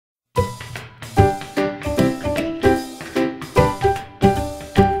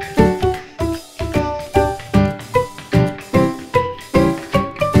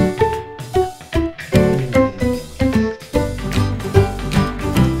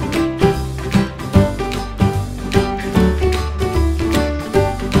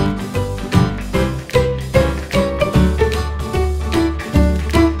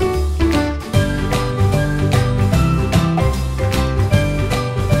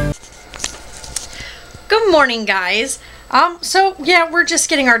Good morning, guys. So yeah, we're just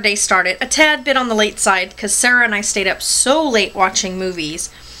getting our day started. A tad bit on the late side because Sarah and I stayed up so late watching movies.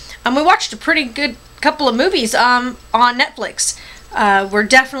 We watched a pretty good couple of movies on Netflix. We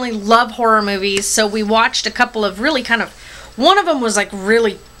definitely love horror movies, so we watched a couple of really one of them was like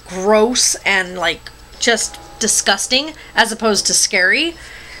really gross and like just disgusting as opposed to scary.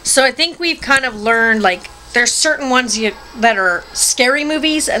 So I think we've kind of learned like there's certain ones that are scary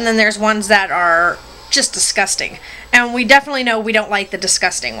movies, and then there's ones that are just disgusting. And we definitely know we don't like the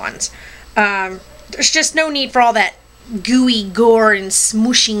disgusting ones. There's just no need for all that gooey gore and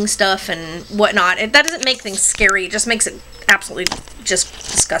smooshing stuff and whatnot. That doesn't make things scary. It just makes it absolutely just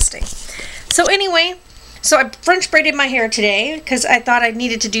disgusting. So anyway, so I French braided my hair today because I thought I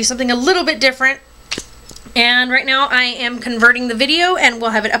needed to do something a little bit different. And right now I am converting the video and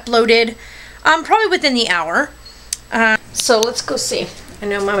we'll have it uploaded probably within the hour. So let's go see. I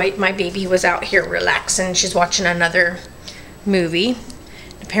know my baby was out here relaxing. She's watching another movie.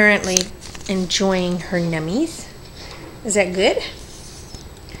 Apparently enjoying her nummies. Is that good?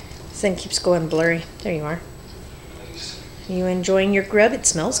 This thing keeps going blurry. There you are. Are you enjoying your grub? It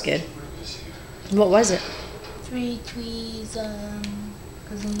smells good. What was it? Three Tweez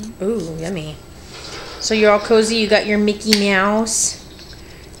cuisine. Ooh, yummy. So you're all cozy. You got your Mickey Mouse.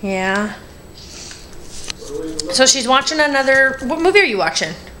 Yeah. So she's watching another... What movie are you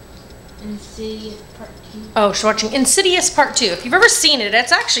watching? Insidious Part 2. Oh, she's watching Insidious Part 2. If you've ever seen it,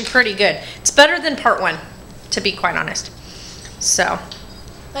 it's actually pretty good. It's better than Part 1, to be quite honest. So.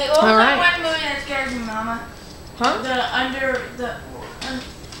 Like, what was that one movie that scares me, Mama? Huh?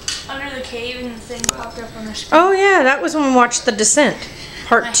 Under the cave and the thing popped up on the screen. Oh, yeah. That was when we watched The Descent,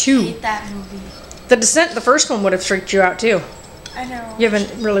 Part 2. I hate that movie. The Descent, the first one, would have freaked you out, too. I know. You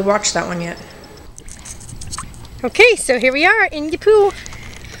haven't really watched that one yet. Okay, so here we are in the pool.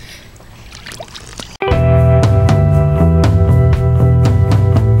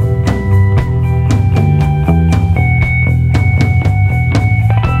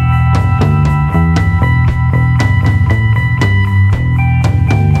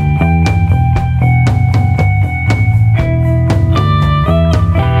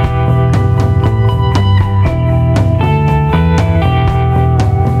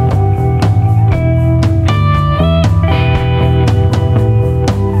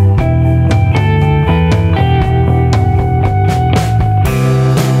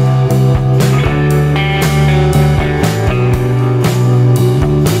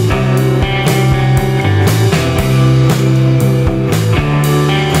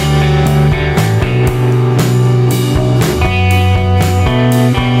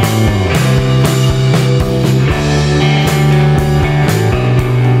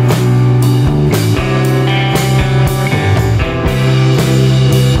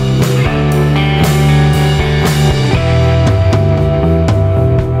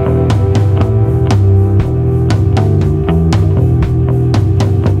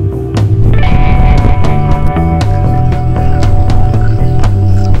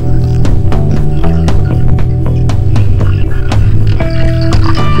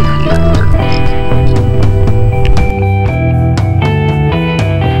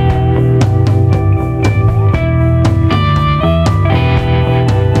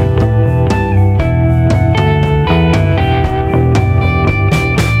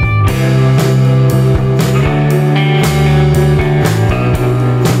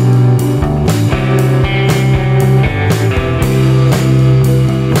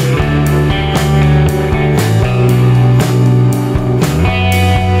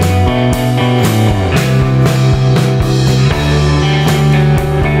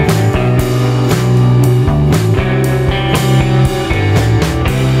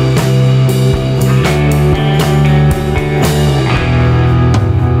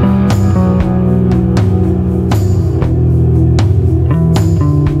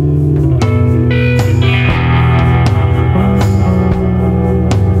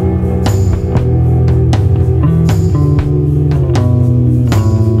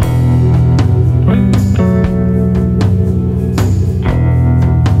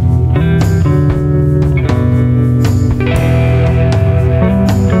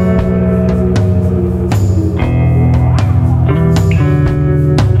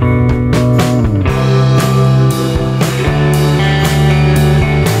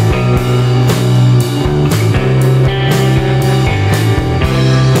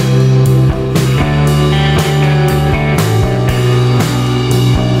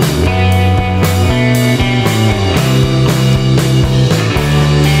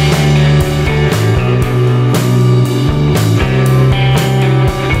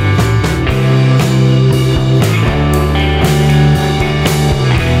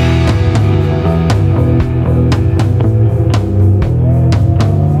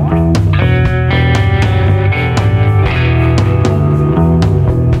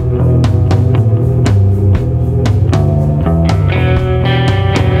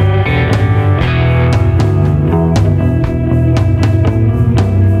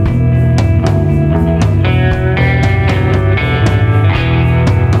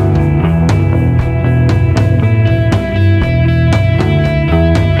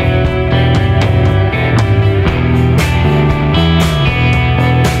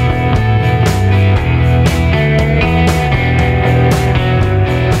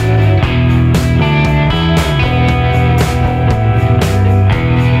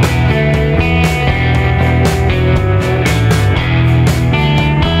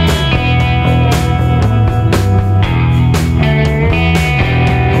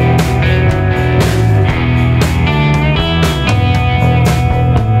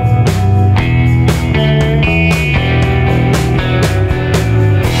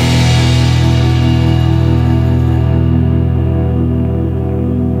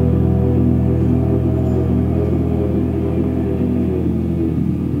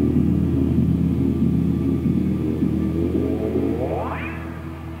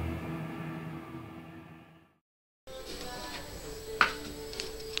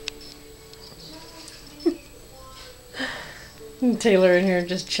 And Taylor in here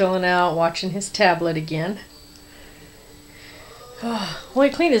just chilling out, watching his tablet again. Well, he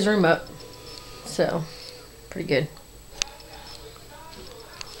cleaned his room up, so pretty good.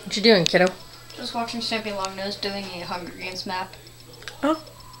 What you doing, kiddo? Just watching Stampy Longnose doing a Hunger Games map. Oh,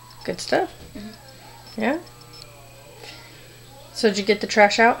 good stuff. Yeah. So did you get the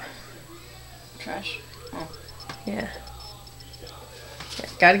trash out? Trash. Oh. Yeah.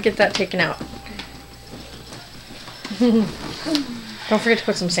 Gotta get that taken out. Don't forget to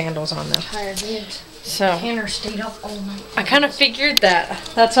put some sandals on though. Tired hands. So Tanner stayed up all night. I kind of figured that.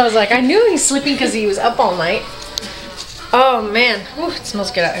 That's why I was like, I knew he was sleeping because he was up all night. Oh man, ooh, it smells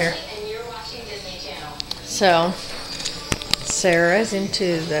good out here. So Sarah's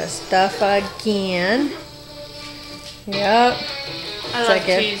into the stuff again. Yep. I Is like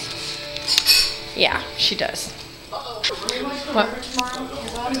that good? cheese. Yeah, she does. What?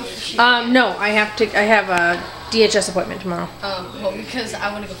 No, I have a DHS appointment tomorrow. Well, because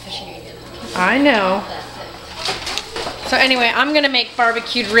I want to go fishing again. I know. So anyway, I'm gonna make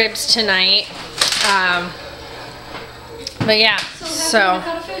barbecued ribs tonight. But yeah, so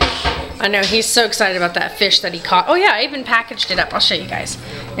I know he's so excited about that fish that he caught. Oh yeah, I even packaged it up. I'll show you guys.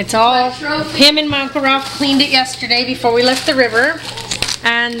 It's all him and my Uncle Ralph cleaned it yesterday before we left the river,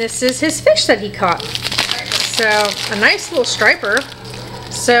 and this is his fish that he caught. So a nice little striper.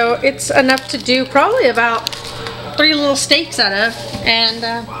 So it's enough to do probably about 3 little steaks out of, and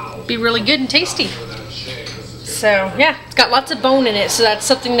be really good and tasty. So yeah, it's got lots of bone in it, so that's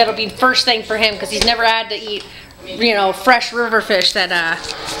something that'll be first thing for him because he's never had to eat, you know, fresh river fish that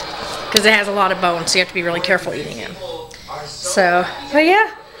because it has a lot of bone, so you have to be really careful eating it. So, but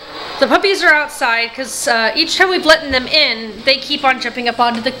yeah, the puppies are outside because each time we've let them in, they keep on jumping up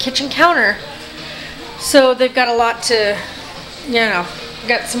onto the kitchen counter. So they've got a lot to, you know,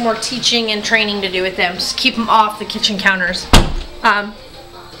 got some more teaching and training to do with them. Just keep them off the kitchen counters. But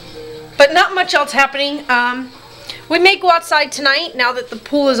not much else happening. We may go outside tonight now that the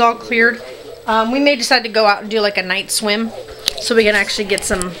pool is all cleared. We may decide to go out and do like a night swim so we can actually get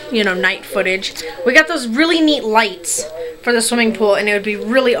some, you know, night footage. We got those really neat lights for the swimming pool, and it would be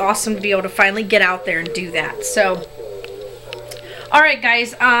really awesome to be able to finally get out there and do that. So, alright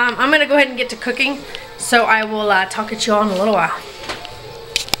guys, I'm going to go ahead and get to cooking. So I will talk at you all in a little while.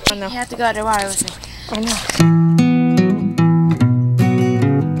 I know. You have to go to where I was. I know.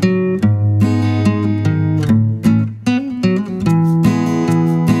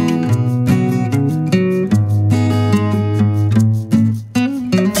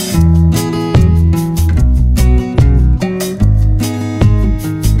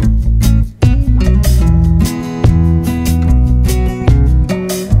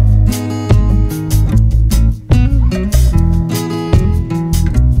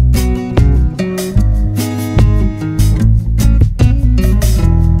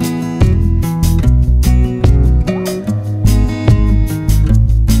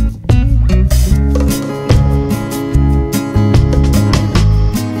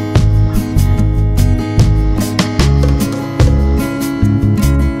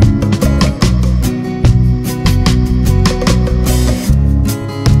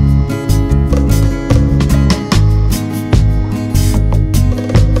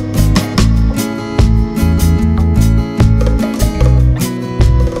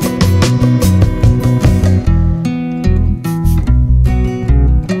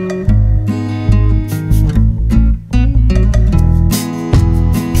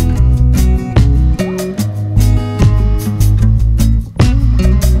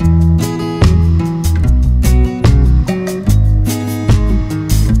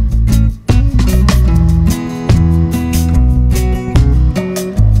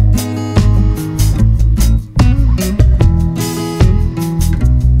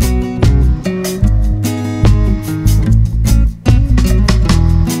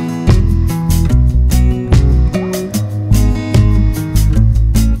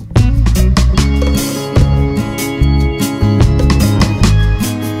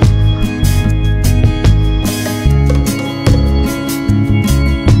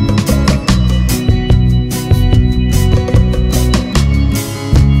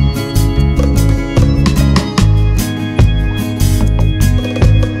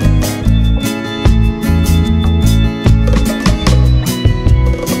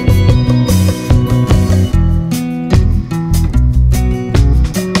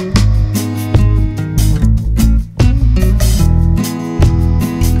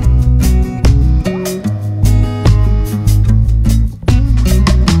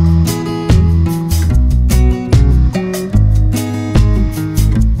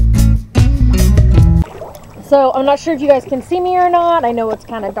 So I'm not sure if you guys can see me or not. I know it's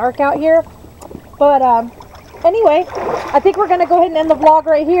kind of dark out here. But anyway, I think we're going to go ahead and end the vlog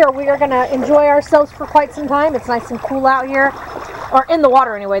right here. We are going to enjoy ourselves for quite some time. It's nice and cool out here. Or in the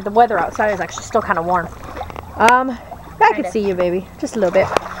water anyway. The weather outside is actually still kind of warm. I can see you, baby. Just a little bit.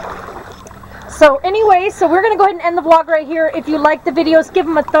 So anyway, so we're going to go ahead and end the vlog right here. If you like the videos, give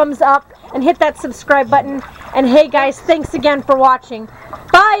them a thumbs up and hit that subscribe button. And hey guys, thanks again for watching.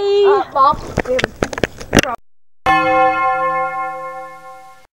 Bye! Mom.